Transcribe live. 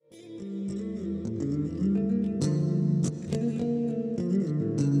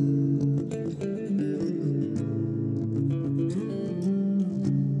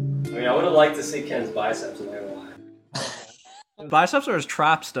like to see Ken's biceps. I'm not gonna lie. Biceps are his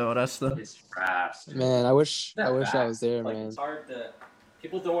traps, though. That's the. His traps. Man, I wish Not I bad. was there, Like, man. it's hard to.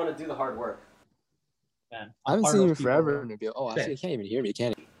 People don't want to do the hard work. Man, I haven't part seen of you those people, forever. bro. Oh, actually, you can't even hear me,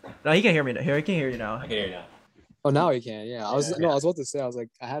 can you? No, he can hear me. He can hear you now. I can hear you now. Oh, now you can. Yeah, I was Yeah. I was about to say, I was like,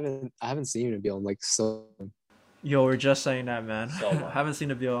 I haven't seen you in like so. Yo, we're just saying that, man. So I long. haven't seen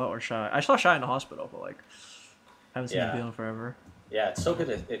Nabil or Shy. I saw Shy in the hospital, but like, haven't seen Yeah. Nabil in forever. Yeah, it's so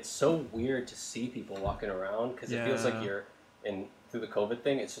good. It's so weird to see people walking around because it feels like Yeah. you're in through the COVID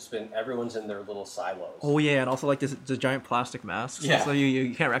thing. It's just been everyone's in their little silos. Oh yeah, and also like the giant plastic masks. Yeah. So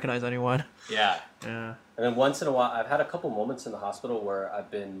you can't recognize anyone. Yeah. Yeah. And then once in a while, I've had a couple moments in the hospital where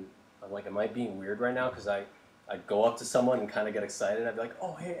I'm like, am I being weird right now? Because I go up to someone and kind of get excited. I'd be like,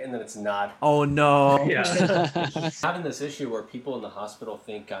 oh, hey. And then it's not. Oh no. Yeah. Having this issue where people in the hospital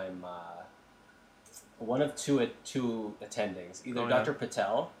think I'm one of two attendings. Either Oh, yeah. Dr.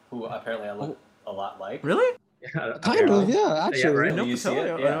 Patel, who apparently I look a lot like. Really? Yeah, Kind of, yeah. Actually, right. No, You see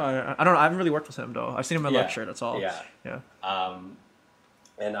Patel, it? yeah. I don't know. I haven't really worked with him though. I've seen him in Yeah. lecture. That's all. Yeah. Yeah.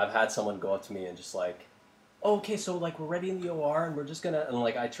 And I've had someone go up to me and just like, oh, okay, so like we're ready in the OR and we're just gonna, and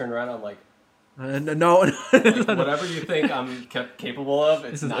like I turn around, I'm like, No. like, whatever you think I'm capable of,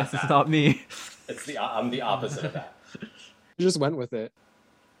 it's not It's that. not me. I'm the opposite of that. you just went with it.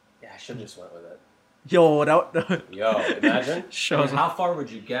 Yeah, I should have just went with it. Yo, that. Yo, imagine. Shows- I mean, how far would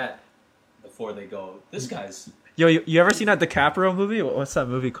you get before they go, this guy's... Yo, you ever seen that DiCaprio movie? What's that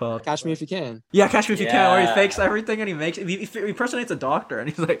movie called? Catch me if you can. Yeah, Catch Me If You Can, where he Yeah. fakes everything and he impersonates a doctor, and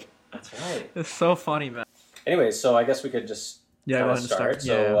he's like, That's right. it's so funny, man. Anyway, so I guess we could just Yeah, kind go of ahead and start. start.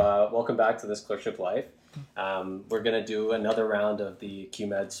 So Yeah. welcome back to This Clerkship Life. We're going to do another round of the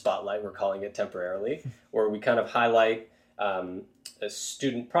QMed Spotlight, we're calling it temporarily, where we kind of highlight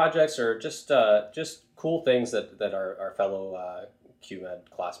student projects or just cool things that our fellow QMed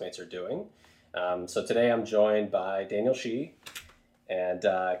classmates are doing. So today I'm joined by Daniel Shi and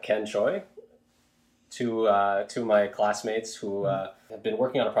Ken Choi, two of my classmates who have been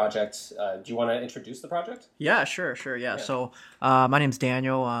working on a project. Do you want to introduce the project? Yeah, sure. Yeah. So, my name's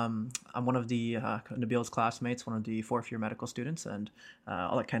Daniel. I'm one of the Nabil's classmates, one of the fourth-year medical students, and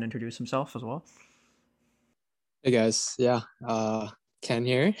I'll let Ken introduce himself as well. Hey guys, yeah, Ken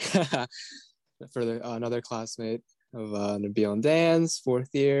here for another classmate of Nabil and Dan's fourth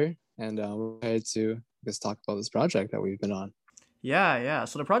year, and we're excited to just talk about this project that we've been on. Yeah.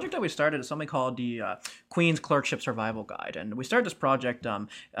 So the project that we started is something called the Queen's Clerkship Survival Guide. And we started this project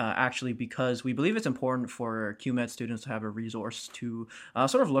actually because we believe it's important for QMed students to have a resource to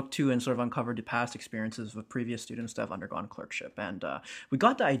sort of look to and sort of uncover the past experiences of previous students that have undergone clerkship. And we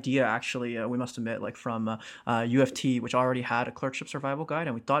got the idea, actually, we must admit, like from UFT, which already had a clerkship survival guide.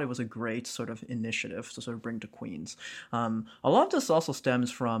 And we thought it was a great sort of initiative to sort of bring to Queens. A lot of this also stems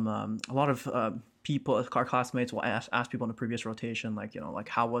from a lot of people, our classmates will ask people in the previous rotation, like,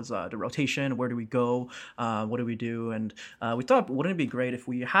 how was the rotation? Where do we go? What do we do? And we thought, wouldn't it be great if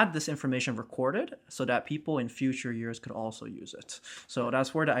we had this information recorded so that people in future years could also use it? So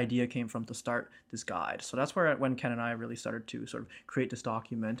that's where the idea came from to start this guide. So that's when Ken and I really started to sort of create this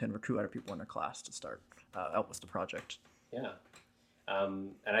document and recruit other people in our class to start out with the project. Yeah.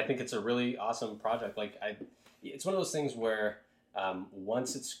 And I think it's a really awesome project. It's one of those things where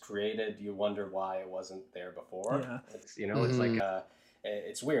once it's created, you wonder why it wasn't there before. Yeah. It's like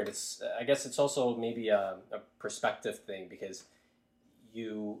it's weird. I guess it's also maybe a perspective thing because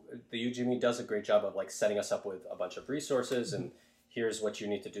the UGME does a great job of like setting us up with a bunch of resources and here's what you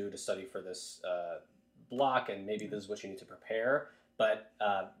need to do to study for this block and maybe this is what you need to prepare. But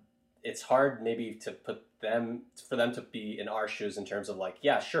it's hard maybe for them to be in our shoes in terms of like,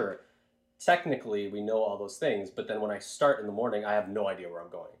 yeah, sure. Technically, we know all those things, but then when I start in the morning, I have no idea where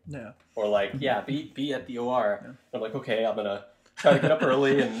I'm going. Yeah. Or like, be at the OR. Yeah. I'm like, okay, I'm gonna try to get up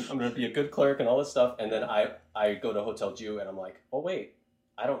early, and I'm gonna be a good clerk and all this stuff. And then I go to Hotel Jew, and I'm like, oh wait,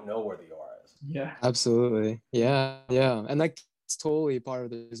 I don't know where the OR is. Yeah. Absolutely, yeah, and like it's totally part of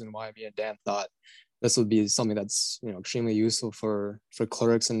the reason why me and Dan thought this would be something that's extremely useful for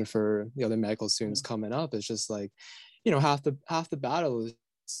clerks and for the other medical students coming up. It's just like, half the battle is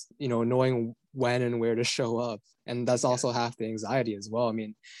knowing when and where to show up, and that's also half the anxiety as well. I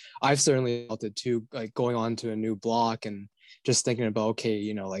mean, I've certainly felt it too, like going on to a new block and just thinking about,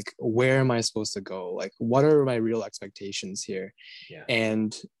 okay, like where am I supposed to go, like what are my real expectations here.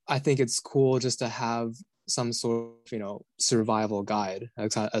 And I think it's cool just to have some sort of survival guide,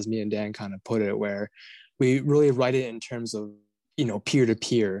 as me and Dan kind of put it, where we really write it in terms of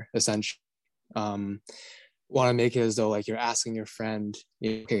peer-to-peer essentially. Want to make it as though like you're asking your friend,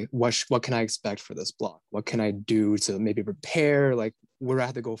 okay, what can I expect for this block? What can I do to maybe prepare? Like, where I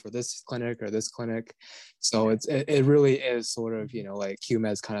have to go for this clinic or this clinic. So it really is sort of, like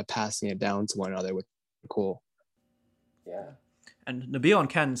QMeds kind of passing it down to one another, which is cool. Yeah. And Nabil and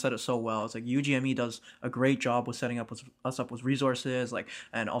Ken said it so well. It's like UGME does a great job with setting us up with resources,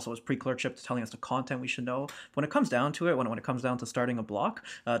 and also as pre-clerkship telling us the content we should know. But when it comes down to it, when it comes down to starting a block,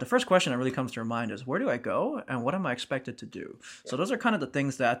 the first question that really comes to your mind is, where do I go and what am I expected to do? Yeah. So those are kind of the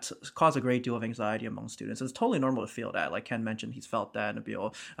things that cause a great deal of anxiety among students. It's totally normal to feel that. Like Ken mentioned, he's felt that.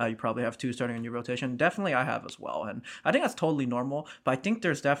 Nabil, you probably have too starting a new rotation. Definitely I have as well. And I think that's totally normal, but I think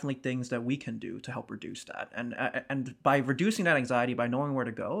there's definitely things that we can do to help reduce that. And by reducing that anxiety, by knowing where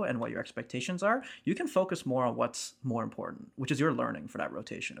to go and what your expectations are, you can focus more on what's more important, which is your learning for that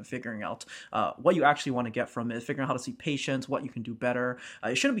rotation and figuring out what you actually want to get from it, figuring out how to see patients, what you can do better.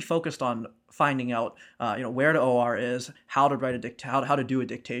 You shouldn't be focused on finding out, where the OR is, how to write how to do a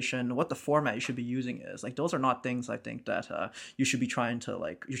dictation, what the format you should be using is. Like, those are not things I think that you should be trying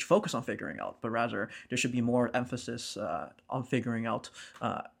to you should focus on figuring out, but rather there should be more emphasis on figuring out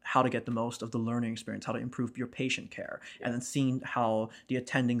how to get the most of the learning experience, how to improve your patient care, and then seeing how the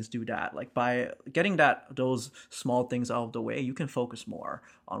attendings do that. Like, by getting those small things out of the way, you can focus more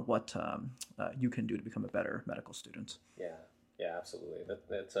on what you can do to become a better medical student. Yeah, absolutely.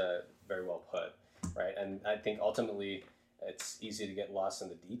 That's very well put, right? And I think ultimately it's easy to get lost in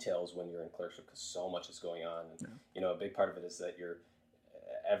the details when you're in clerkship because so much is going on. And, a big part of it is that you're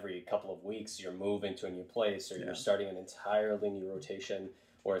every couple of weeks you're moving to a new place, or you're starting an entirely new rotation,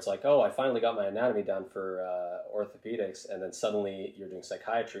 where it's like, oh, I finally got my anatomy down for orthopedics, and then suddenly you're doing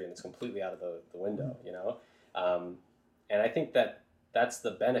psychiatry and it's completely out of the window, And I think that's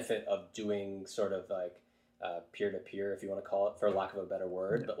the benefit of doing sort of like peer-to-peer, if you want to call it, for lack of a better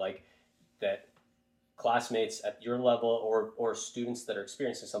word, but like that classmates at your level or students that are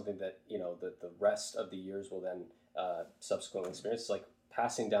experiencing something that, the rest of the years will then subsequently experience, like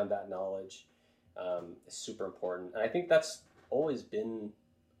passing down that knowledge is super important. And I think that's always been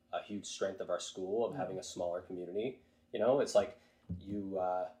a huge strength of our school, of having a smaller community. It's like you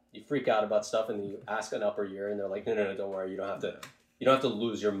freak out about stuff and then you ask an upper year and they're like, no, don't worry, you don't have to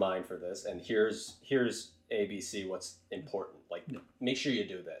lose your mind for this, and here's ABC, what's important, like make sure you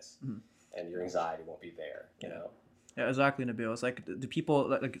do this, and your anxiety won't be there. Yeah, exactly, Nabil. It's like the people,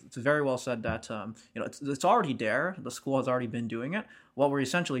 like, it's very well said that it's already there. The school has already been doing it. What we're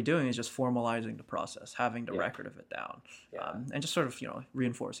essentially doing is just formalizing the process, having the record of it down, and just sort of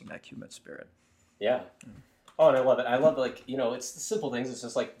reinforcing that QMed spirit. Yeah. Oh, and I love it. I love, like, it's the simple things. It's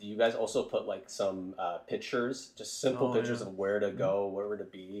just like, do you guys also put like some pictures, just simple pictures of where to go, where to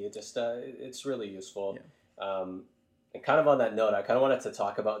be? It just it's really useful. And kind of on that note, I kind of wanted to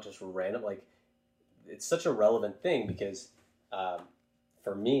talk about just random, like, it's such a relevant thing because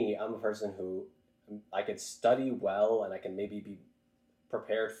for me, I'm a person who I could study well and I can maybe be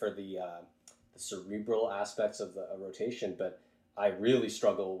prepared for the cerebral aspects of a rotation, but I really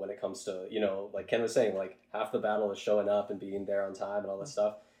struggle when it comes to, like Ken was saying, like half the battle is showing up and being there on time and all this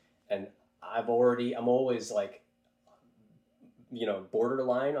stuff. And I'm always like,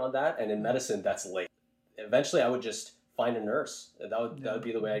 borderline on that. And in medicine, that's late. Eventually I would just find a nurse. That would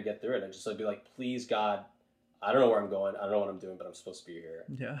be the way I'd get through it. I'd be like, please God, I don't know where I'm going. I don't know what I'm doing, but I'm supposed to be here.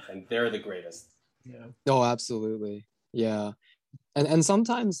 Yeah. And they're the greatest. Yeah. Oh, absolutely. Yeah. And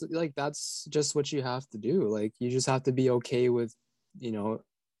sometimes, like, that's just what you have to do. Like, you just have to be okay with,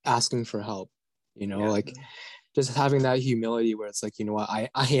 asking for help, like just having that humility where it's like, what, I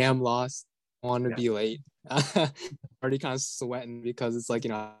am lost. I want to be late. Already kind of sweating because it's like,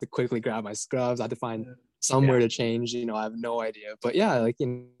 I have to quickly grab my scrubs. I have to find somewhere to change. I have no idea. But yeah, like,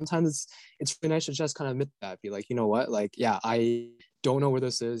 sometimes it's really nice to just kind of admit that. Be like, you know what? Like, yeah, I don't know where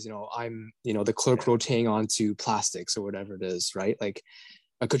this is. I'm, the clerk rotating onto plastics or whatever it is, right? Like,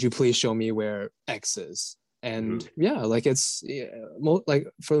 could you please show me where X is? And like, it's like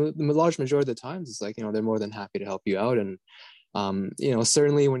for the large majority of the times, it's like, they're more than happy to help you out. And,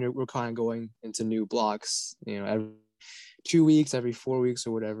 certainly when we're kind of going into new blocks, every 2 weeks, every 4 weeks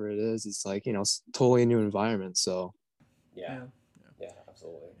or whatever it is, it's like, it's totally a new environment. So yeah,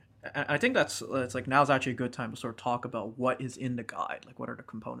 absolutely. I think it's like now's actually a good time to sort of talk about what is in the guide, like what are the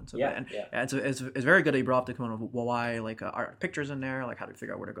components of it. And it's very good that you brought up the component of why, like, are pictures in there, like how to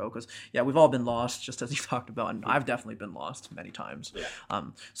figure out where to go, because we've all been lost, just as you talked about, and I've definitely been lost many times.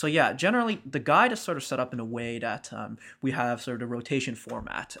 So generally the guide is sort of set up in a way that we have sort of the rotation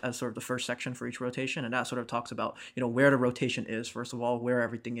format as sort of the first section for each rotation, and that sort of talks about where the rotation is, first of all, where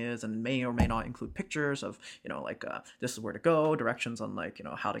everything is, and may or may not include pictures of like this is where to go, directions on, like,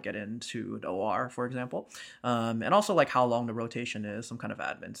 how to get get into the OR, for example, and also like how long the rotation is, some kind of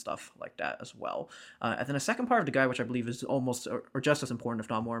admin stuff like that as well. And then the second part of the guide, which I believe is almost or just as important, if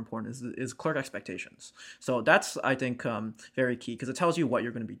not more important, is clerk expectations. So that's, I think, very key, because it tells you what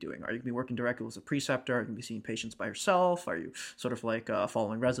you're going to be doing. Are you going to be working directly with a preceptor? Are you going to be seeing patients by yourself? Are you sort of like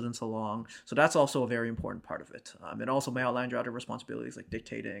following residents along? So that's also a very important part of it. It also may outline your other responsibilities like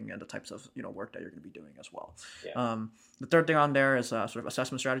dictating and the types of work that you're going to be doing as well. Yeah. The third thing on there is sort of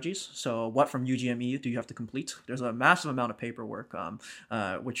assessment strategies. So what from UGME do you have to complete? There's a massive amount of paperwork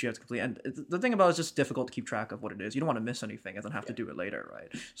which you have to complete. And the thing about it is just difficult to keep track of what it is. You don't want to miss anything and then have to do it later, right?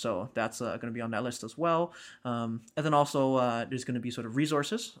 So that's going to be on that list as well. And then also there's going to be sort of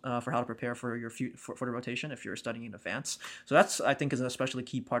resources for how to prepare for your for the rotation if you're studying in advance. So that's, I think, is an especially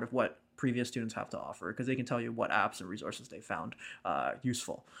key part of what previous students have to offer, because they can tell you what apps and resources they found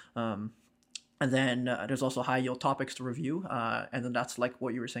useful. And then there's also high yield topics to review. And then that's like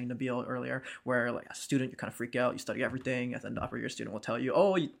what you were saying, Nabil, earlier, where like as a student, you kind of freak out, you study everything, and then the upper year student will tell you,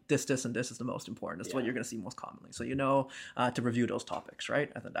 oh, this, and this is the most important. This is what you're going to see most commonly. So to review those topics,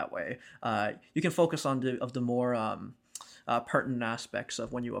 right? And then that way you can focus on the more pertinent aspects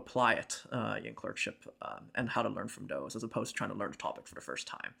of when you apply it in clerkship and how to learn from those, as opposed to trying to learn the topic for the first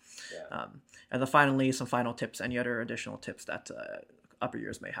time. Yeah. And then finally, some final tips, any other additional tips that upper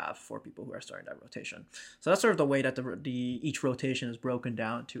years may have for people who are starting that rotation. So that's sort of the way that each rotation is broken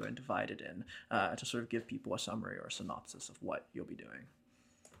down to and divided in to sort of give people a summary or a synopsis of what you'll be doing.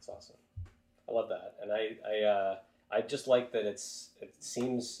 That's awesome. I love that. And I just like that it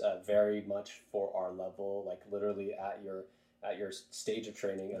seems very much for our level, like literally at your stage of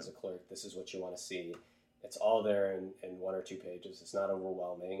training as a clerk, this is what you want to see. It's all there in 1 or 2 pages. It's not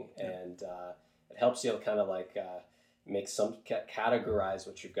overwhelming, and it helps you kind of like make some categorize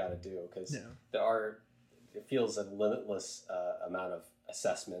what you've got to do, because it feels a limitless amount of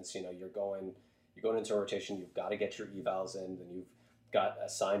assessments. You're going into a rotation, you've got to get your evals in, then you've got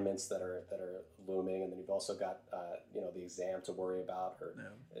assignments that are looming, and then you've also got the exam to worry about.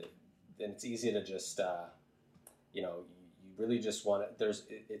 And it's easy to just you really just want it.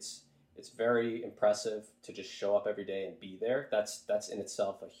 It's very impressive to just show up every day and be there. That's in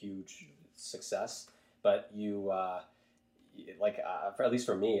itself a huge success. But at least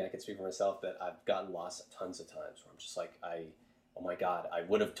for me, I can speak for myself that I've gotten lost tons of times where I'm just like, oh my God, I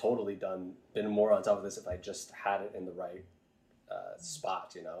would have totally been more on top of this if I just had it in the right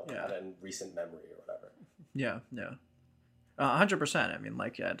spot, had it in recent memory or whatever. Yeah. 100%. I mean,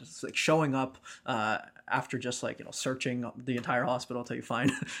 just like showing up after just searching the entire hospital till you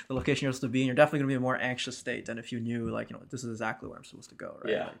find the location you're supposed to be, and you're definitely going to be in a more anxious state than if you knew this is exactly where I'm supposed to go,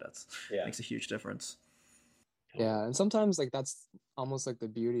 right? Yeah. Makes a huge difference. Yeah, and sometimes that's almost like the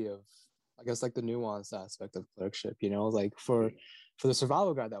beauty of, I guess, like the nuanced aspect of clerkship. Like for the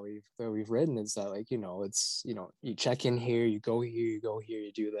survival guide that we've written, it's that it's you check in here, you go here,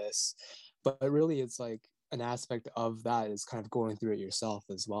 you do this, but really it's like an aspect of that is kind of going through it yourself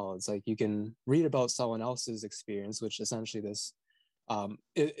as well. It's like you can read about someone else's experience, which essentially this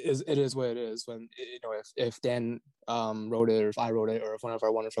it is what it is. When if Dan wrote it, or if I wrote it, or if one of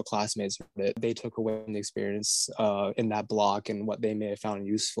our wonderful classmates wrote it, they took away the experience in that block and what they may have found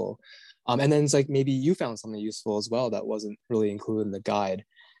useful. And then it's like maybe you found something useful as well that wasn't really included in the guide.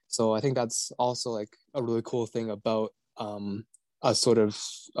 So I think that's also like a really cool thing about us sort of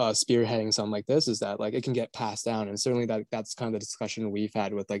spearheading something like this, is that like it can get passed down. And certainly that's kind of the discussion we've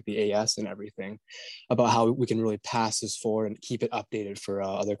had with like the AS and everything about how we can really pass this forward and keep it updated for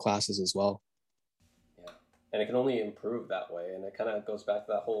other classes as well. Yeah, and it can only improve that way. And it kind of goes back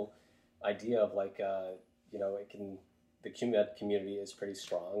to that whole idea of like, the QMed community is pretty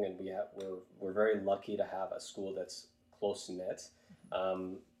strong, and we're very lucky to have a school that's close knit,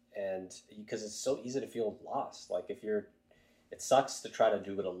 and because it's so easy to feel lost. Like it sucks to try to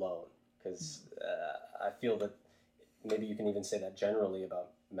do it alone, because I feel that maybe you can even say that generally about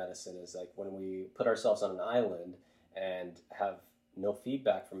medicine, is like when we put ourselves on an island and have no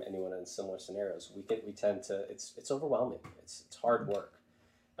feedback from anyone in similar scenarios, we tend to, it's overwhelming. It's hard work.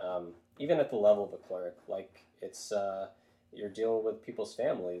 Even at the level of a clerk, like it's, you're dealing with people's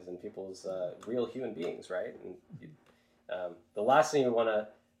families and people's real human beings, right? And the last thing you want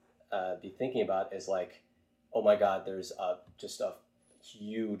to be thinking about is like, oh my God, there's just a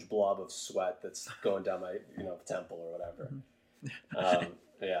huge blob of sweat that's going down my temple or whatever.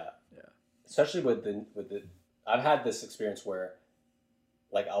 Yeah. Especially with the I've had this experience where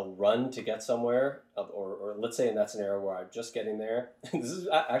like I'll run to get somewhere, or let's say in that scenario where I'm just getting there. This is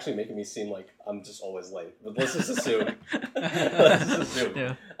actually making me seem like I'm just always late, but let's just assume.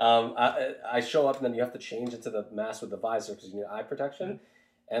 Yeah. I show up, and then you have to change into the mask with the visor because you need eye protection.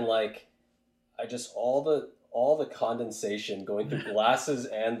 and like I just all the condensation going through glasses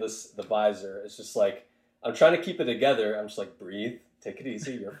and the visor. It's just like I'm trying to keep it together. I'm just like, breathe, take it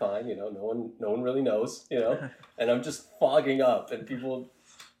easy, you're fine. You know, no one really knows. You know, and I'm just fogging up, and people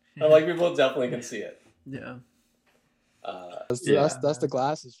definitely can see it. Yeah. That's the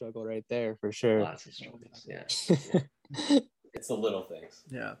glasses struggle right there for sure. Glasses struggles, yeah. It's the little things.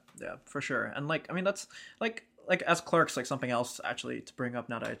 Yeah, for sure. And like, I mean, that's like as clerks, like something else actually to bring up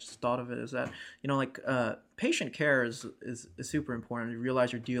now that I just thought of it is that, you know, like patient care is super important. You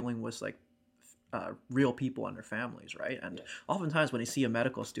realize you're dealing with like real people and their families, right? And oftentimes when you see a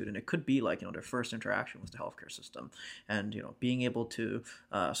medical student, it could be like, you know, their first interaction with the healthcare system, and, you know, being able to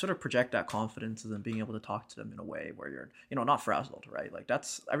sort of project that confidence and then being able to talk to them in a way where you're, you know, not frazzled, right? Like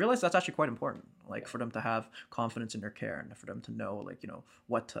I realize that's actually quite important, like for them to have confidence in their care and for them to know, like, you know,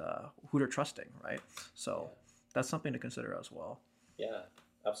 who they're trusting, right? So that's something to consider as well. Yeah,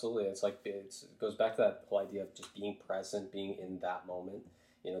 absolutely. It's like, it goes back to that whole idea of just being present, being in that moment.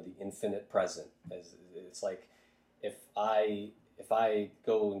 You know, the infinite present. It's like if I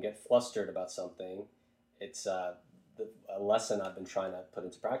go and get flustered about something, it's a lesson I've been trying to put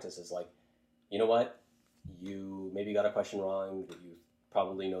into practice is like, you know what, you maybe got a question wrong that you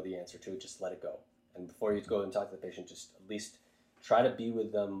probably know the answer to, just let it go. And before you go and talk to the patient, just at least try to be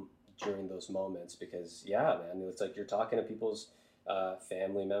with them during those moments, because man, it's like you're talking to people's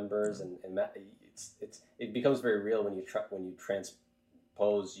family members, and it becomes very real when you transpose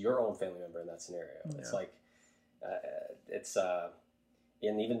your own family member in that scenario. Yeah. It's like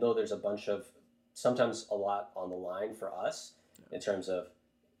and even though there's sometimes a lot on the line for us in terms of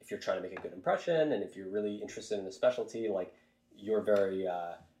if you're trying to make a good impression and if you're really interested in a specialty, like you're very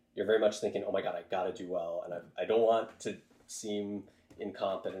much thinking, oh my God, I gotta do well, and I don't want to seem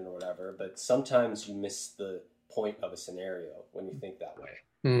incompetent or whatever, but sometimes you miss the point of a scenario when you think that way,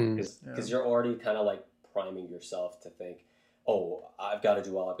 because you're already kind of like priming yourself to think, oh, I've got to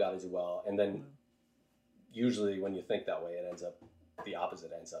do well, and then usually when you think that way, the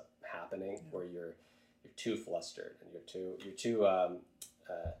opposite ends up happening, where you're too flustered and you're too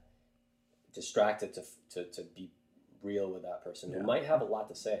distracted to be real with that person who might have a lot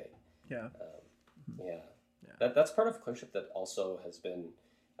to say. That's part of clerkship that also has been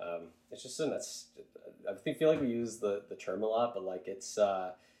it's just I feel like we use the term a lot, but like it's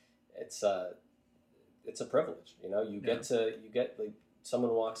a privilege, you know. You get like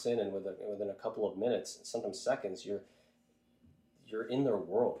someone walks in, and within a couple of minutes, sometimes seconds, you're in their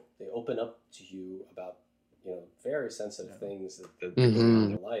world. They open up to you about, you know, very sensitive things that going on in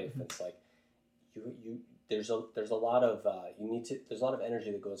their life. It's like there's a lot of there's a lot of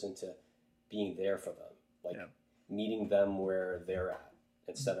energy that goes into being there for them, like meeting them where they're at,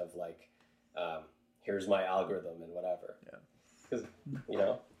 instead of like here's my algorithm and whatever. Because you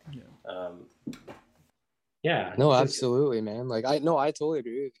know. No, absolutely, man. Like I totally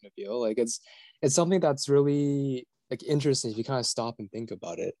agree with you, Nabil. Like it's something that's really like interesting if you kind of stop and think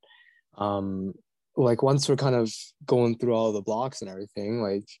about it. Like once we're kind of going through all the blocks and everything,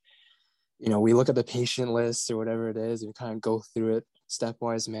 like, you know, we look at the patient list or whatever it is, and we kind of go through it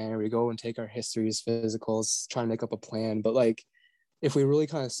stepwise manner. We go and take our histories, physicals, try and make up a plan. But like, if we really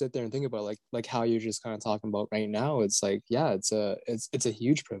kind of sit there and think about like how you're just kind of talking about right now, it's like, it's a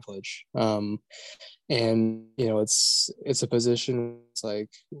huge privilege. And, you know, it's a position, it's like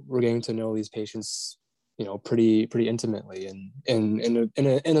we're getting to know these patients, you know, pretty intimately, and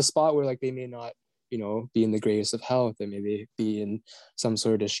in a spot where like they may not, you know, be in the greatest of health, and maybe be in some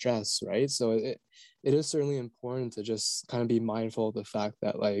sort of distress, right? So it is certainly important to just kind of be mindful of the fact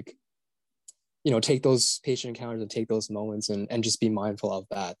that, like, you know, take those patient encounters and take those moments and just be mindful of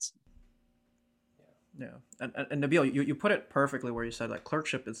that. Yeah. And Nabil, you put it perfectly where you said like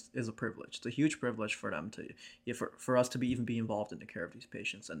clerkship is a privilege. It's a huge privilege for them for us to be involved in the care of these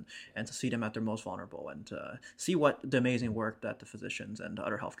patients and to see them at their most vulnerable and to see what the amazing work that the physicians and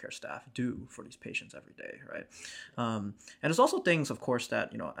other healthcare staff do for these patients every day, right? And there's also things, of course,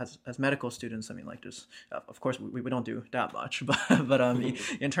 that, you know, as medical students, I mean, like there's, of course, we don't do that much, but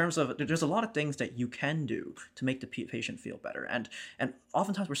in terms of, there's a lot of things that you can do to make the patient feel better. And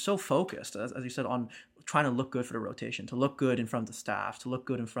oftentimes we're so focused, as you said, on trying to look good for the rotation, to look good in front of the staff, to look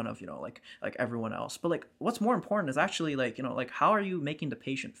good in front of, you know, like everyone else. But like what's more important is actually like, you know, like how are you making the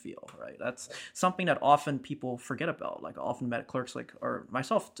patient feel, right? That's something that often people forget about. Like often med clerks, like, or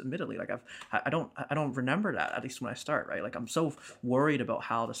myself admittedly, like I don't remember that, at least when I start, right? Like I'm so worried about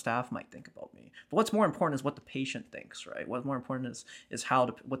how the staff might think about me. But what's more important is what the patient thinks, right? What's more important is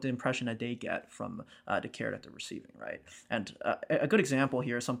what the impression that they get from the care that they're receiving, right? And a good example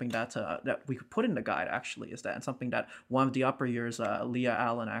here is something that we could put in the guide actually is that, and something that one of the upper years, Leah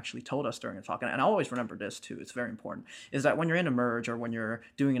Allen actually told us during a talk, and I always remember this too, it's very important, is that when you're in Emerge or when you're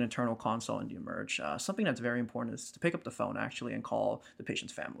doing an internal consult in the Emerge, something that's very important is to pick up the phone actually and call the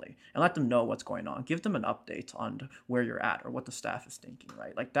patient's family and let them know what's going on. Give them an update on where you're at or what the staff is thinking,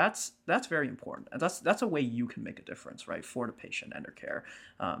 right? Like that's very important. And that's a way you can make a difference, right, for the patient and their care.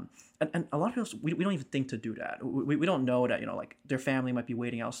 And a lot of people, we don't even think to do that. We don't know that, like their family might be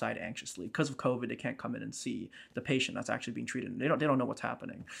waiting outside anxiously. Because of COVID, they can't come in and see the patient that's actually being treated. They don't know what's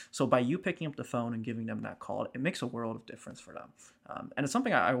happening. So by you picking up the phone and giving them that call, it makes a world of difference for them. And it's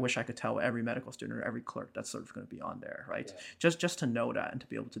something I wish I could tell every medical student or every clerk that's sort of going to be on there, right? Yeah. Just to know that and to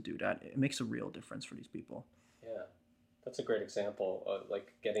be able to do that, it makes a real difference for these people. Yeah, that's a great example of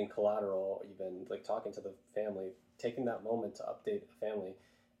like getting collateral, even like talking to the family, taking that moment to update the family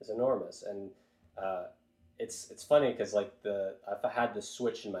is enormous. And it's funny because like I've had this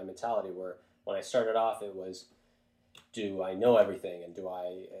switch in my mentality where when I started off it was, do I know everything, and do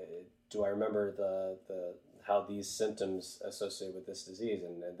I remember the how these symptoms associate with this disease,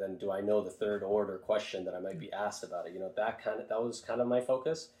 and then do I know the third order question that I might be asked about it? That was kind of my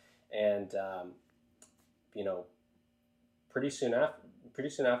focus. And pretty soon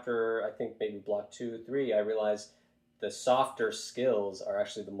after I think maybe block 2, 3, I realized the softer skills are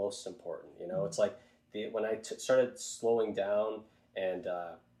actually the most important. It's like when I started slowing down, and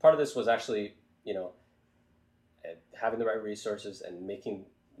part of this was actually having the right resources and making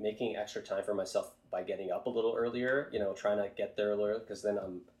extra time for myself by getting up a little earlier, trying to get there earlier because then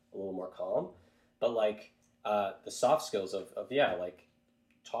I'm a little more calm. But like the soft skills of like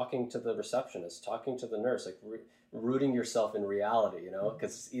talking to the receptionist, talking to the nurse, like rooting yourself in reality,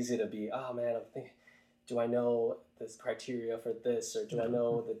 because it's easy to be, oh man, I'm thinking, do I know this criteria for this, or do I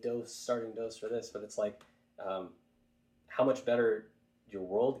know the starting dose for this? But it's like how much better your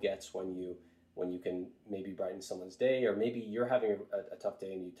world gets when you can maybe brighten someone's day, or maybe you're having a tough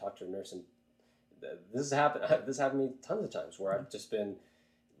day and you talk to a nurse, and this has happened to me tons of times where I've just been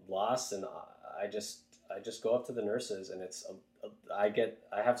lost, and I just go up to the nurses, and it's I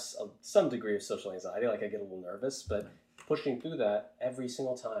have some degree of social anxiety, like I get a little nervous, but pushing through that every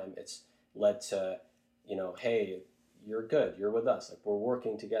single time, it's led to, hey, you're good, you're with us, like we're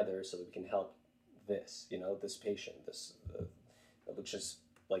working together so that we can help this, this patient, which is,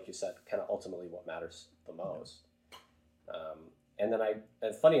 like you said, kind of ultimately what matters the most.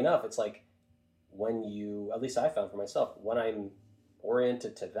 And funny enough, it's like when you, at least I found for myself, when I'm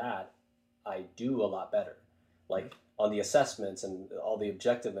oriented to that, I do a lot better. Like on the assessments and all the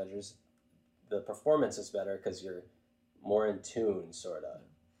objective measures, the performance is better because you're more in tune, sort of.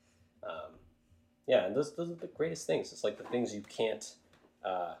 And those are the greatest things. It's like the things you can't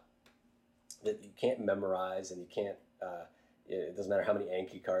memorize, and you can't. It doesn't matter how many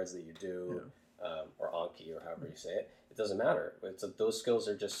Anki cards that you do, or Anki, or however you say it. It doesn't matter. Those skills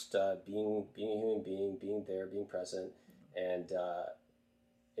are just being a human being, being there, being present, and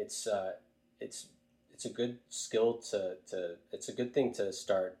it's a good skill it's a good thing to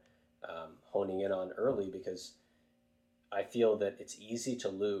start honing in on early, because I feel that it's easy to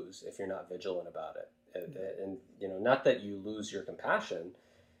lose if you're not vigilant about it. And not that you lose your compassion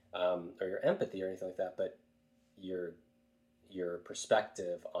or your empathy or anything like that, but your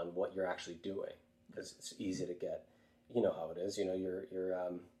perspective on what you're actually doing, because it's easy to get, how it is,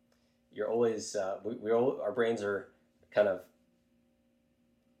 you're always our brains are kind of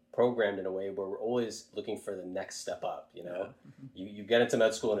programmed in a way where we're always looking for the next step up. You get into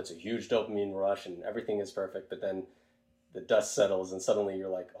med school and it's a huge dopamine rush and everything is perfect, but then the dust settles and suddenly you're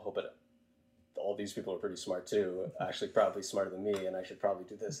like, oh, but all these people are pretty smart too, actually probably smarter than me, and I should probably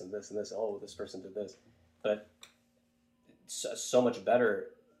do this and this and this. Oh, this person did this. But so much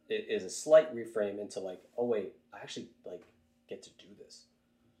better is a slight reframe into like, oh wait, I actually like get to do this.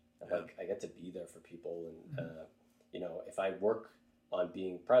 Like I get to be there for people, and if I work on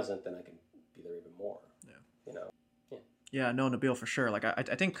being present, then I can be there even more. Yeah, no, Nabil, for sure. Like I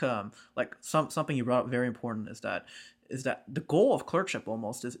think like something you brought up very important is that the goal of clerkship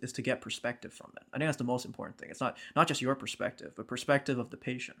almost is to get perspective from it. I think that's the most important thing. It's not just your perspective, but perspective of the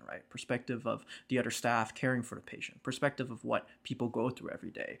patient, right? Perspective of the other staff caring for the patient, perspective of what people go through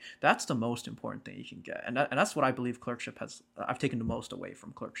every day. That's the most important thing you can get. And that's what I believe clerkship I've taken the most away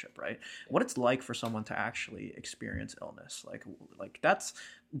from clerkship, right? What it's like for someone to actually experience illness. Like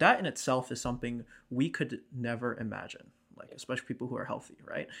that in itself is something we could never imagine, like especially people who are healthy,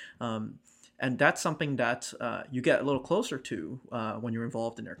 right? And that's something that you get a little closer to when you're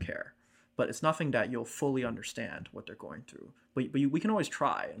involved in their care. but it's nothing that you'll fully understand what they're going through. But we can always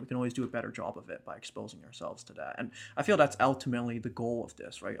try, and we can always do a better job of it by exposing ourselves to that. And I feel that's ultimately the goal of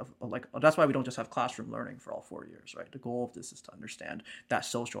this, right? Like that's why we don't just have classroom learning for all 4 years, right? The goal of this is to understand that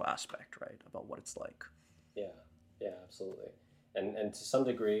social aspect, right, about what it's like. Yeah, absolutely. And to some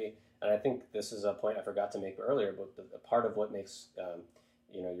degree, and I think this is a point I forgot to make earlier, but a part of what makes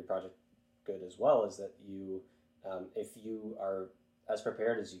your project good as well is that you, if you are as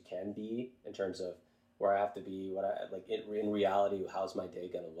prepared as you can be in terms of where I have to be, what I like in reality, how's my day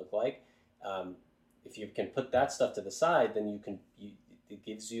going to look like? If you can put that stuff to the side, then it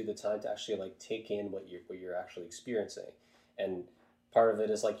gives you the time to actually like take in what you're actually experiencing, and part of it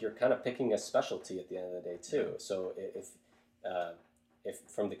is like you're kind of picking a specialty at the end of the day too. So if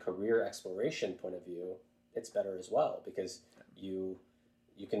from the career exploration point of view, it's better as well, because you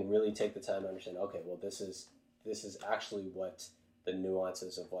can really take the time to understand, okay, well, this is actually what the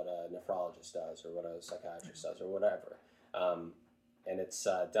nuances of what a nephrologist does or what a psychiatrist does or whatever. And it's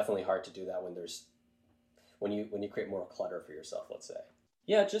definitely hard to do that when you create more clutter for yourself, let's say.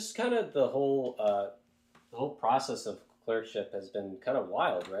 Yeah, just kind of the whole process of clerkship has been kind of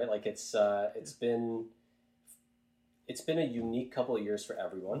wild, right? Like it's been a unique couple of years for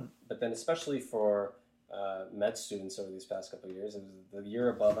everyone, but then especially for med students over these past couple of years. The year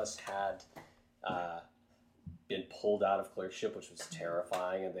above us had been pulled out of clerkship, which was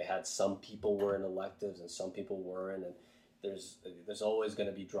terrifying, and they had some people were in electives and some people weren't, and there's always going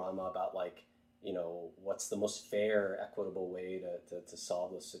to be drama about like, what's the most fair, equitable way to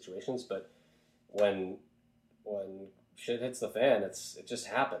solve those situations. But when shit hits the fan, it just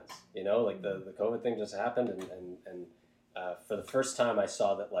happens, like the COVID thing just happened, and for the first time I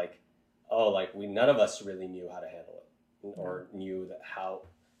saw that none of us really knew how to handle it or knew that how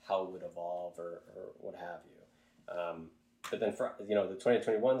it would evolve or what have you. But then for the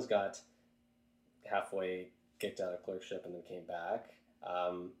 2021s got halfway kicked out of clerkship and then came back.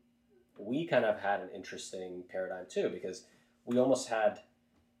 We kind of had an interesting paradigm too, because we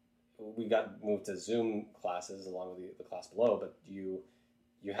got moved to Zoom classes along with the class below, but you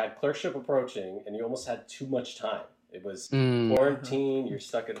had clerkship approaching and you almost had too much time. It was quarantine, you're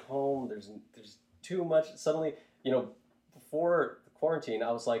stuck at home, there's too much. Suddenly, before the quarantine,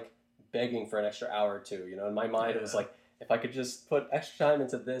 I was like begging for an extra hour or two, in my mind. It was like, if I could just put extra time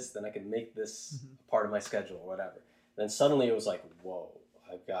into this, then I could make this part of my schedule or whatever. Then suddenly it was like, whoa,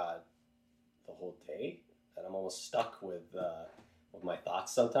 I've got the whole day and I'm almost stuck with my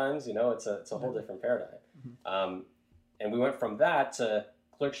thoughts sometimes, it's a whole different paradigm. And we went from that to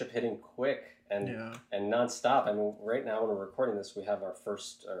clerkship hitting quick and nonstop. I mean, right now when we're recording this, we have our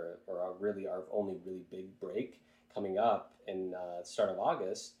first our only really big break coming up in start of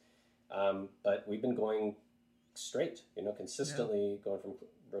August. But we've been going straight, consistently going from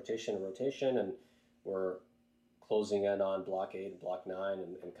rotation to rotation, and we're closing in on block 8 and block 9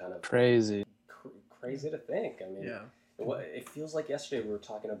 and kind of crazy to think. I mean, it feels like yesterday we were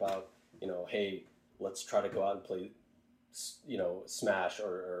talking about, hey, let's try to go out and play, Smash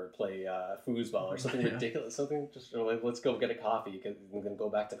or play foosball or something ridiculous, something just like, let's go get a coffee because we're going to go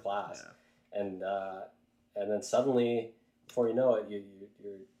back to class. And then suddenly, before you know it,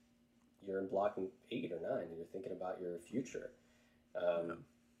 you're in block 8 or 9 and you're thinking about your future.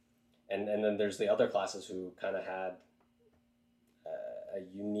 And then there's the other classes who kind of had a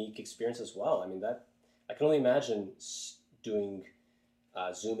unique experience as well. I mean, that I can only imagine doing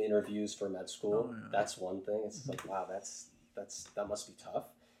Zoom interviews for med school. That's one thing. It's like, wow, that must be tough.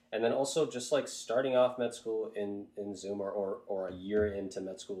 And then also just like starting off med school in Zoom or a year into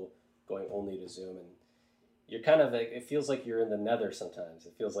med school going only to Zoom, and you're kind of it feels like you're in the nether sometimes.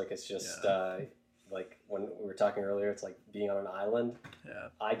 It feels like it's just like when we were talking earlier, it's like being on an island.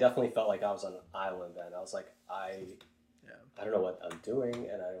 I definitely felt like I was on an island then. I was like, I don't know what I'm doing,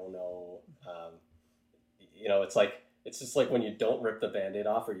 and I don't know. It's just like when you don't rip the Band-Aid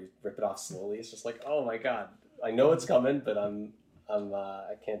off or you rip it off slowly. It's just like, oh my God, I know it's coming, but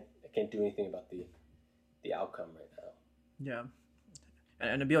I can't do anything about the outcome right now. Yeah.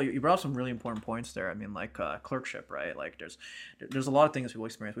 And Nabil, you brought up some really important points there. I mean, like clerkship, right? Like there's a lot of things people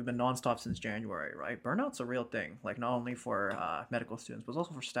experience. We've been nonstop since January, right? Burnout's a real thing, like not only for medical students, but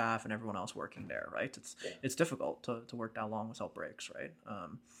also for staff and everyone else working there, right? It's difficult to work that long without breaks, right?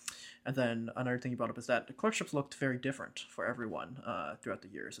 And then another thing you brought up is that the clerkships looked very different for everyone throughout the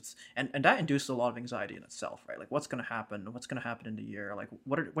years. And that induced a lot of anxiety in itself, right? Like what's going to happen? What's going to happen in the year? Like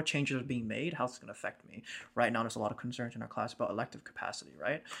what changes are being made? How's it going to affect me? Right now, there's a lot of concerns in our class about elective capacity,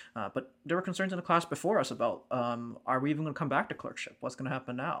 right? But there were concerns in the class before us about are we even going to come back to clerkship? What's going to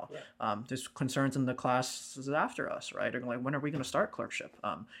happen now? Yeah. There's concerns in the classes after us, right? They're like, when are we going to start clerkship?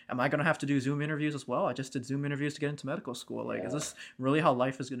 Am I going to have to do Zoom interviews as well? I just did Zoom interviews to get into medical school. Like, is this really how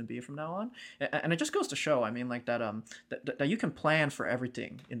life is going to be from now on? And it just goes to show, I mean, like that that you can plan for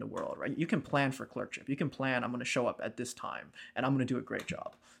everything in the world, right? You can plan for clerkship. You can plan, I'm going to show up at this time and I'm going to do a great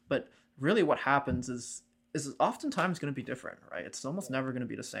job. But really what happens is oftentimes going to be different, right? It's almost never going to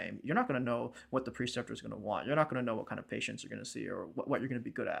be the same. You're not going to know what the preceptor is going to want. You're not going to know what kind of patients you're going to see or what you're going to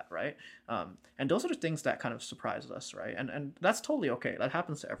be good at, right? And those are the things that kind of surprise us, right? And that's totally okay. That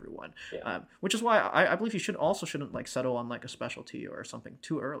happens to everyone, which is why I believe you shouldn't like settle on like a specialty or something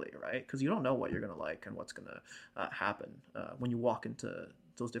too early, right? Because you don't know what you're going to like and what's going to happen when you walk into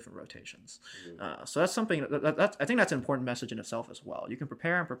those different rotations. So that's something that I think that's an important message in itself as well. You can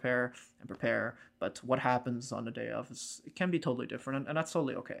prepare, but what happens on the day of it can be totally different, and that's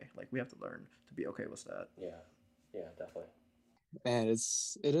totally okay. Like we have to learn to be okay with that. Yeah, definitely. And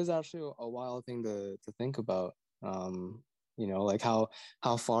it is actually a wild thing to think about. Like how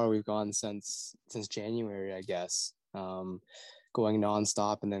far we've gone since January, I guess. Going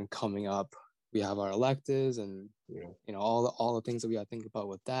nonstop and then coming up, we have our electives and all the things that we got to think about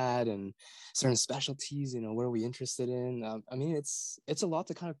with that and certain specialties. What are we interested in? I mean, it's a lot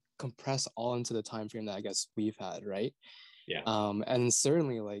to kind of compress all into the time frame that I guess we've had, right? Yeah. And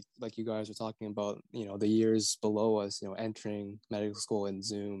certainly like you guys were talking about, the years below us, entering medical school in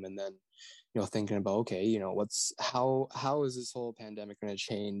Zoom and then, thinking about, okay, how is this whole pandemic going to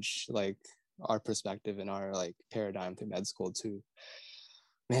change like our perspective and our like paradigm through med school too?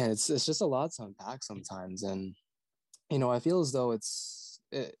 Man, it's just a lot to unpack sometimes. And, I feel as though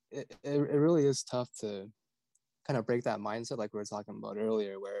it really is tough to kind of break that mindset like we were talking about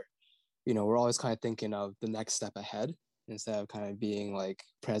earlier, where, we're always kind of thinking of the next step ahead instead of kind of being like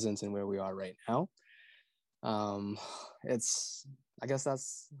present in where we are right now. I guess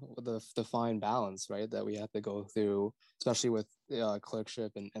that's the fine balance, right, that we have to go through, especially with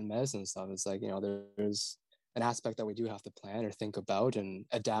clerkship and medicine stuff. It's like, there's an aspect that we do have to plan or think about and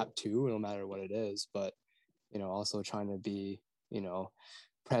adapt to no matter what it is, but also trying to be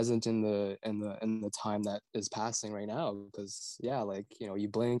present in the time that is passing right now, because like you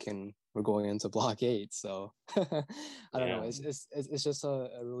blink and we're going into block 8. So I don't know, it's just a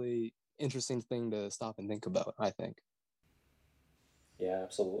really interesting thing to stop and think about, I think. Yeah,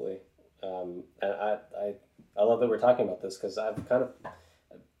 absolutely. And I love that we're talking about this, because I've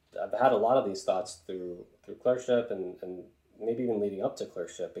had a lot of these thoughts through clerkship and maybe even leading up to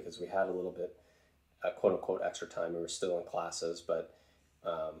clerkship, because we had a little bit quote unquote extra time. We were still in classes, but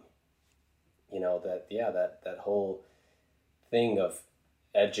that whole thing of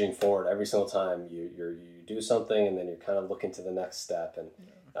edging forward every single time you do something, and then you're kind of looking to the next step,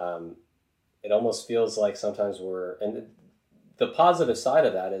 and it almost feels like sometimes the positive side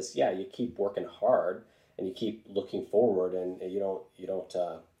of that is, you keep working hard and you keep looking forward, and you don't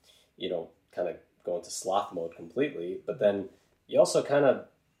kind of go into sloth mode completely, but then you also kind of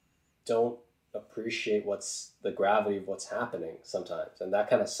don't appreciate what's the gravity of what's happening sometimes, and that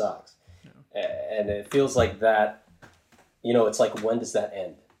kind of sucks. And it feels like that, it's like, when does that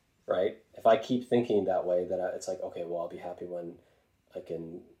end, right? If I keep thinking that way, it's like, okay, well, I'll be happy when I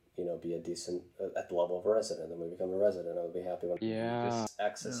can, be a decent at the level of a resident. Then when we become a resident, I'll be happy when I can do this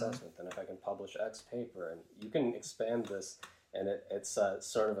X assessment. Then if I can publish X paper, and you can expand this, and it's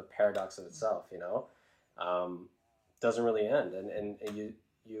sort of a paradox of itself, doesn't really end, and you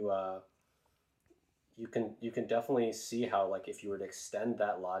can definitely see how, like, if you were to extend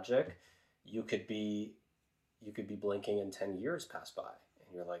that logic, you could be blinking and 10 years pass by,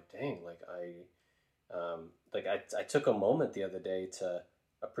 and you're like, dang, like I took a moment the other day to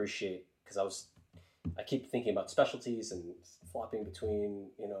appreciate, because I keep thinking about specialties and flopping between,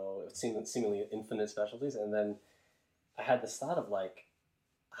 seemingly infinite specialties, and then I had this thought of, like,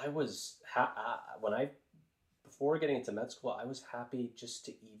 before getting into med school, I was happy just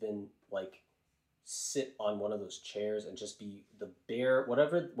to even, like, sit on one of those chairs and just be the bare,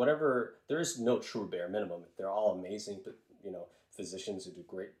 whatever, there is no true bare minimum. They're all amazing, but, physicians who do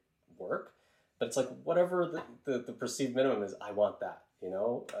great work, but it's like, whatever the perceived minimum is, I want that,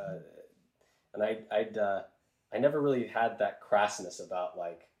 and I never really had that crassness about,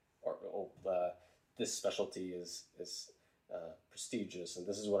 like, this specialty is prestigious, and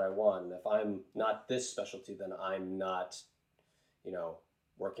this is what I want, and if I'm not this specialty, then I'm not,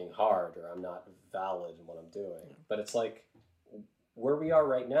 working hard or I'm not valid in what I'm doing. But it's like where we are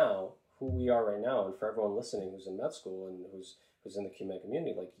right now, who we are right now, and for everyone listening who's in med school and who's in the QMed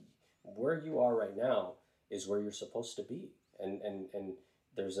community, like where you are right now is where you're supposed to be, and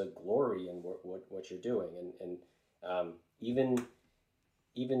there's a glory in what you're doing, and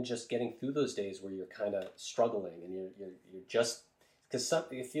even just getting through those days where you're kind of struggling and you're just because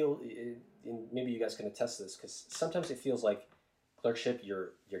you feel, and maybe you guys can attest to this, because sometimes it feels like clerkship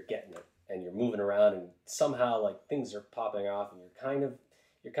you're getting it and you're moving around and somehow like things are popping off and you're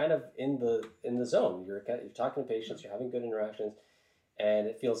kind of in the zone. You're talking to patients, you're having good interactions, and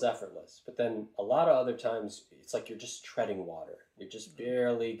it feels effortless. But then a lot of other times it's like you're just treading water. You're just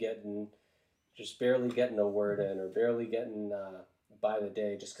barely getting a word in, or barely getting by the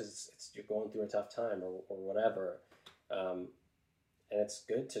day, just because you're going through a tough time or whatever. And it's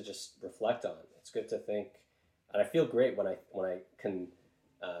good to just reflect on. It's good to think, and I feel great when I can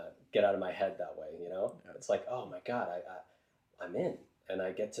get out of my head that way. You know, yeah. It's like, oh my God, I'm in, and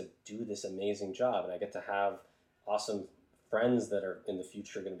I get to do this amazing job, and I get to have awesome friends that are in the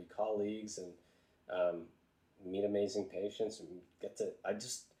future going to be colleagues, and meet amazing patients, and it's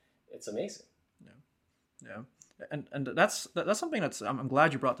amazing. Yeah. And that's something that's I'm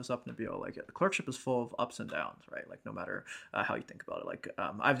glad you brought this up, Nabil. Like clerkship is full of ups and downs, right? Like no matter how you think about it. Like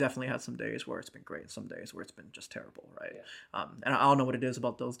I've definitely had some days where it's been great, and some days where it's been just terrible, right? Yeah. And I don't know what it is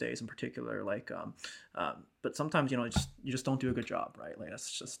about those days in particular. Like but sometimes you just don't do a good job, right? Like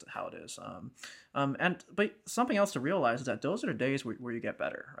that's just how it is. But something else to realize is that those are the days where you get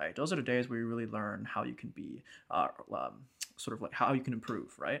better, right? Those are the days where you really learn how you can be sort of like how you can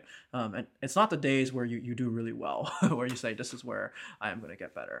improve, right? And it's not the days where you do really well, where you say, this is where I am going to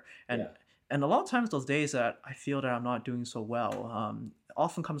get better. And a lot of times those days that I feel that I'm not doing so well,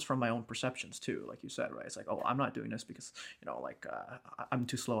 often comes from my own perceptions too, like you said, right? It's like, oh, I'm not doing this because, I'm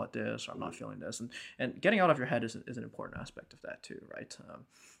too slow at this, or I'm not feeling this. And getting out of your head is an important aspect of that too, right?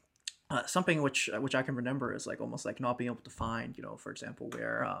 Something which I can remember is like almost like not being able to find, for example,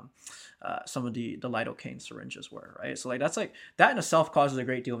 where some of the lidocaine syringes were, right? So like that's like that in itself causes a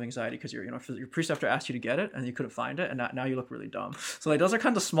great deal of anxiety, because your preceptor asked you to get it and you couldn't find it, and now you look really dumb. So like those are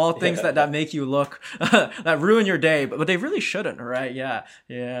kind of small things that make you look that ruin your day, but they really shouldn't, right? Yeah.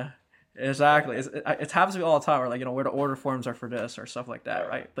 Exactly. It happens to me all the time, or like, where the order forms are for this or stuff like that,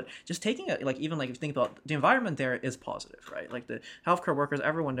 right? But just taking it, like, even like if you think about the environment there is positive, right? Like the healthcare workers,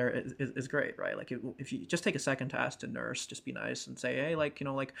 everyone there is great, right? Like if you just take a second to ask the nurse, just be nice and say, hey, like,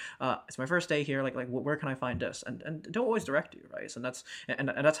 it's my first day here, like where can I find this? And they'll always direct you, right? So that's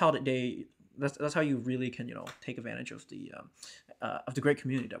how that's how you really can take advantage of the great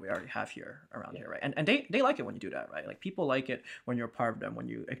community that we already have here around here, right? And they like it when you do that, right? Like people like it when you're a part of them, when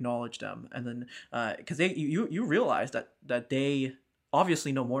you acknowledge them, and then because you realize that they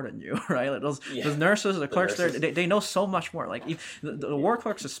obviously know more than you, right? Like those nurses, the clerks there, they know so much more. Like the war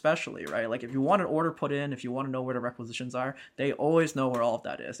clerks especially, right? Like if you want an order put in, if you want to know where the requisitions are, they always know where all of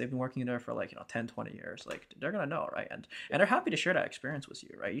that is. They've been working there for 10, 20 years. Like they're gonna know, right? And they're happy to share that experience with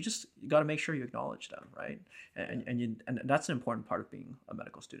you, right? You got to make sure you acknowledge them, right? And that's an important part of being a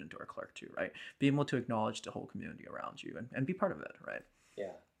medical student or a clerk too, right? Being able to acknowledge the whole community around you and be part of it, right?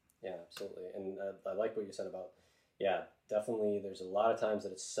 Yeah, absolutely. And I like what you said about. Yeah, definitely. There's a lot of times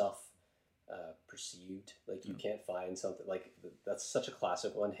that it's self-perceived. Like you can't find something. Like that's such a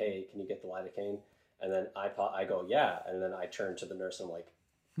classic one. Hey, can you get the lidocaine? And then I go, yeah. And then I turn to the nurse and I'm like,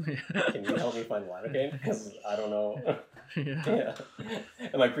 can you help me find the lidocaine? Because I don't know. Yeah.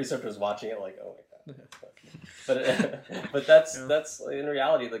 And my preceptor's watching it like, oh my God. But that's in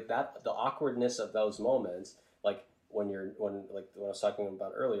reality, like that, the awkwardness of those moments, like when I was talking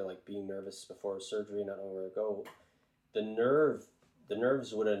about earlier, like being nervous before surgery, not knowing where to go. The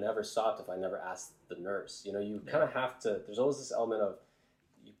nerves would have never stopped if I never asked the nurse. You kind of have to. There's always this element of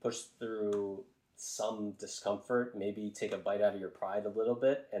you push through some discomfort, maybe take a bite out of your pride a little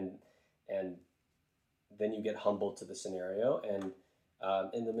bit, and then you get humbled to the scenario. And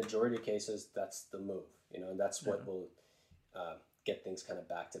in the majority of cases, that's the move. And that's what will get things kind of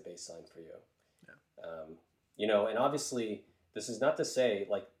back to baseline for you. Yeah. And obviously, this is not to say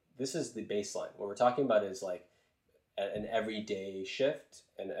like this is the baseline. What we're talking about is like an everyday shift,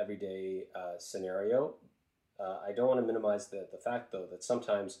 an everyday scenario. I don't want to minimize the fact, though, that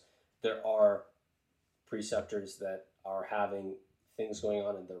sometimes there are preceptors that are having things going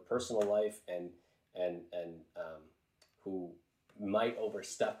on in their personal life and who might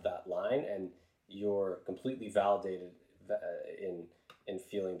overstep that line, and you're completely validated in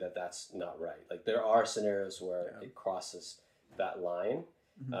feeling that that's not right. Like there are scenarios where it crosses that line.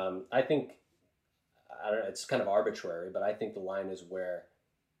 Mm-hmm. I think. I don't know, it's kind of arbitrary, but I think the line is where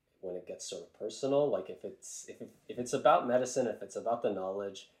when it gets sort of personal. Like if it's about medicine, if it's about the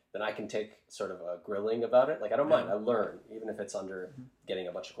knowledge, then I can take sort of a grilling about it. Like I don't mind. I learn, even if it's under getting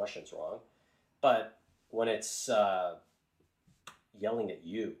a bunch of questions wrong. But when it's yelling at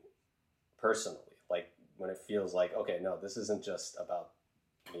you personally, like when it feels like, okay, no, this isn't just about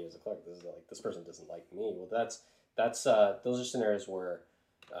me as a clerk. This is like, this person doesn't like me. Well, that's those are scenarios where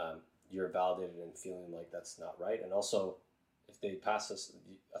you're validated and feeling like that's not right. And also, if they pass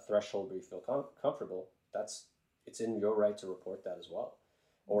a threshold where you feel comfortable, it's in your right to report that as well,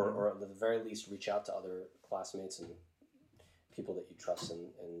 or at the very least reach out to other classmates and people that you trust in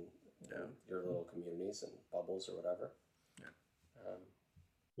your little communities and bubbles or whatever.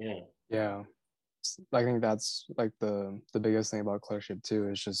 Yeah. I think that's like the biggest thing about clerkship too,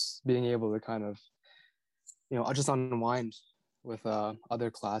 is just being able to kind of, just unwind with other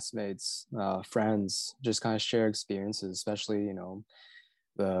classmates, friends, just kind of share experiences, especially,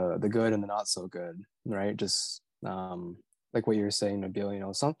 the good and the not so good, right? Just like what you were saying,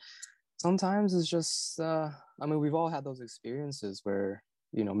 Nabil, sometimes it's just, we've all had those experiences where,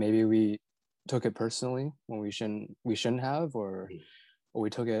 maybe we took it personally when we shouldn't have, or we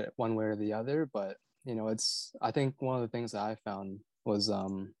took it one way or the other. But, I think one of the things that I found was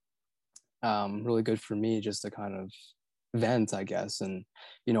really good for me, just to kind of vent, I guess. And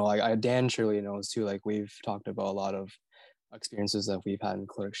like Dan surely knows too, like we've talked about a lot of experiences that we've had in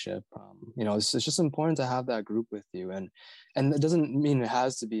clerkship. It's just important to have that group with you, and it doesn't mean it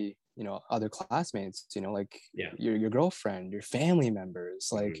has to be other classmates, like your girlfriend, your family members,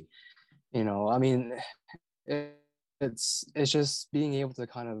 like it, it's just being able to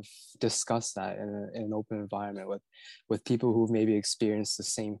kind of discuss that in an open environment with people who've maybe experienced the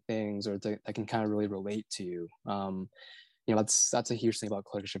same things, or that can kind of really relate to you. That's a huge thing about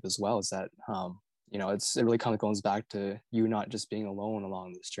clerkship as well, is that it really kind of goes back to you not just being alone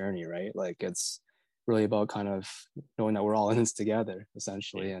along this journey, right? Like it's really about kind of knowing that we're all in this together,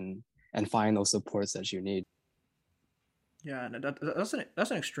 essentially, and find those supports that you need. Yeah, and that's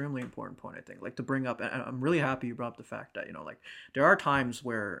an extremely important point, I think. Like to bring up, and I'm really happy you brought up the fact that like there are times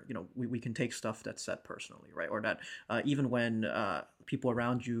where we can take stuff that's said personally, right, or that even when people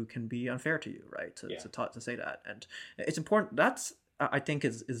around you can be unfair to you, right, to say that, and it's important. That's I think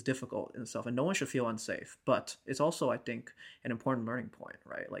is difficult in itself, and no one should feel unsafe. But it's also, I think, an important learning point,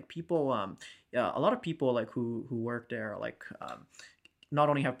 right? Like people, a lot of people like who work there, like not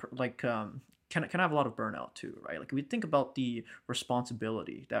only have can have a lot of burnout too, right? Like if we think about the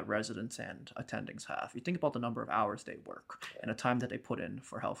responsibility that residents and attendings have, you think about the number of hours they work and the time that they put in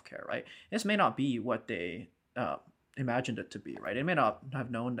for healthcare, right? This may not be what they imagined it to be, right? They may not have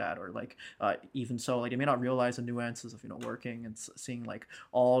known that, or like even so, like they may not realize the nuances of working and seeing like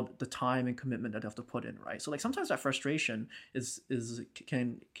all the time and commitment that they have to put in, right? So like sometimes that frustration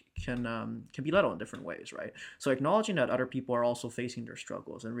can be led in different ways, right? So acknowledging that other people are also facing their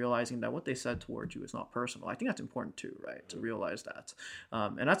struggles and realizing that what they said towards you is not personal, I think that's important too, right? To realize that,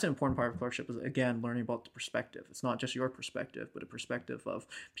 and that's an important part of clerkship, is again learning about the perspective. It's not just your perspective, but a perspective of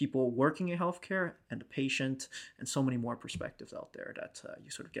people working in healthcare and the patient, and so many more perspectives out there that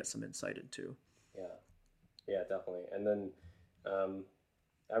you sort of get some insight into. Yeah, definitely. And then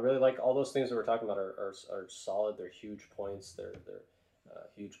I really like all those things that we're talking about are solid. They're huge points. They're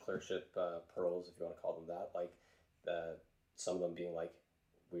huge clerkship pearls, if you want to call them that. Like some of them being like,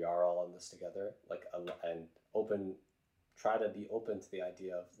 we are all in this together. Like and try to be open to the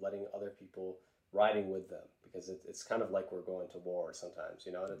idea of letting other people riding with them, because it's kind of like we're going to war sometimes,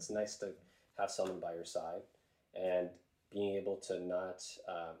 and it's nice to have someone by your side, and being able to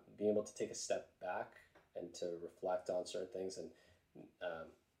take a step back and to reflect on certain things, and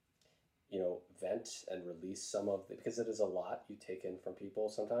vent and release some of it, because it is a lot you take in from people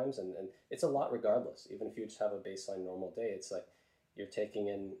sometimes, and it's a lot regardless. Even if you just have a baseline normal day, it's like you're taking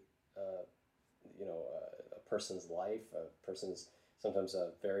in a person's life, a person's sometimes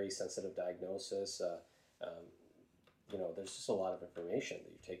a very sensitive diagnosis. There's just a lot of information that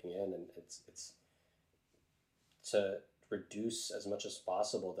you're taking in, and it's to reduce as much as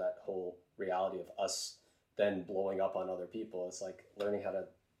possible that whole reality of us then blowing up on other people. It's like learning how to,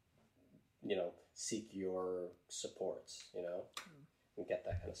 seek your supports, and get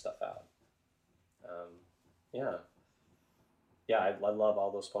that kind of stuff out. I love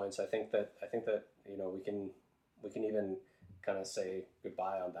all those points. I think that we can even kind of say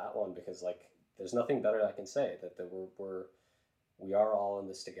goodbye on that one, because like there's nothing better I can say that we are all in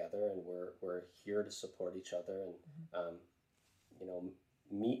this together, and we're here to support each other, and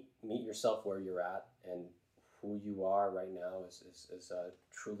meet yourself where you're at, and who you are right now is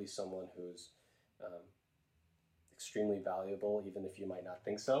truly someone who's extremely valuable, even if you might not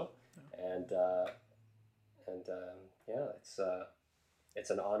think so. And yeah, it's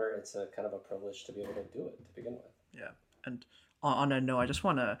an honor. It's a kind of a privilege to be able to do it to begin with. Yeah, and on that note, I just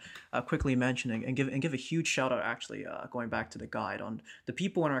want to quickly mention and give a huge shout out, actually, going back to the guide, on the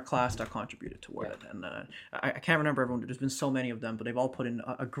people in our class that contributed toward it. And I can't remember everyone. There's been so many of them, but they've all put in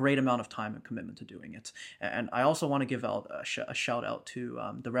a great amount of time and commitment to doing it. And I also want to give out a shout out to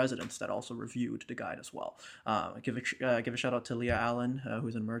the residents that also reviewed the guide as well. Give a shout out to Leah Allen,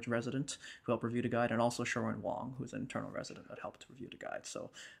 who's an Emerge resident who helped review the guide, and also Sherwin Wong, who's an internal resident that helped review the guide.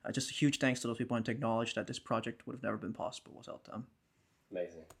 So just a huge thanks to those people, and to acknowledge that this project would have never been possible without them.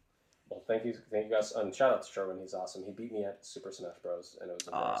 Amazing. Well, thank you guys, and shout out to Sherwin. He's awesome. He beat me at Super Smash Bros. And it was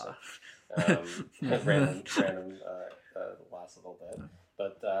embarrassing. Random last little bit.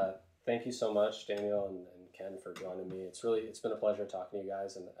 But thank you so much, Daniel and Ken, for joining me. It's been a pleasure talking to you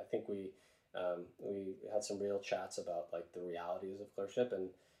guys, and I think we had some real chats about like the realities of clerkship. And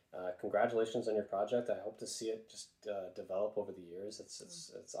congratulations on your project. I hope to see it just develop over the years.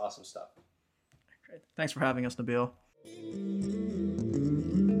 It's awesome stuff. Great. Thanks for having us, Nabil.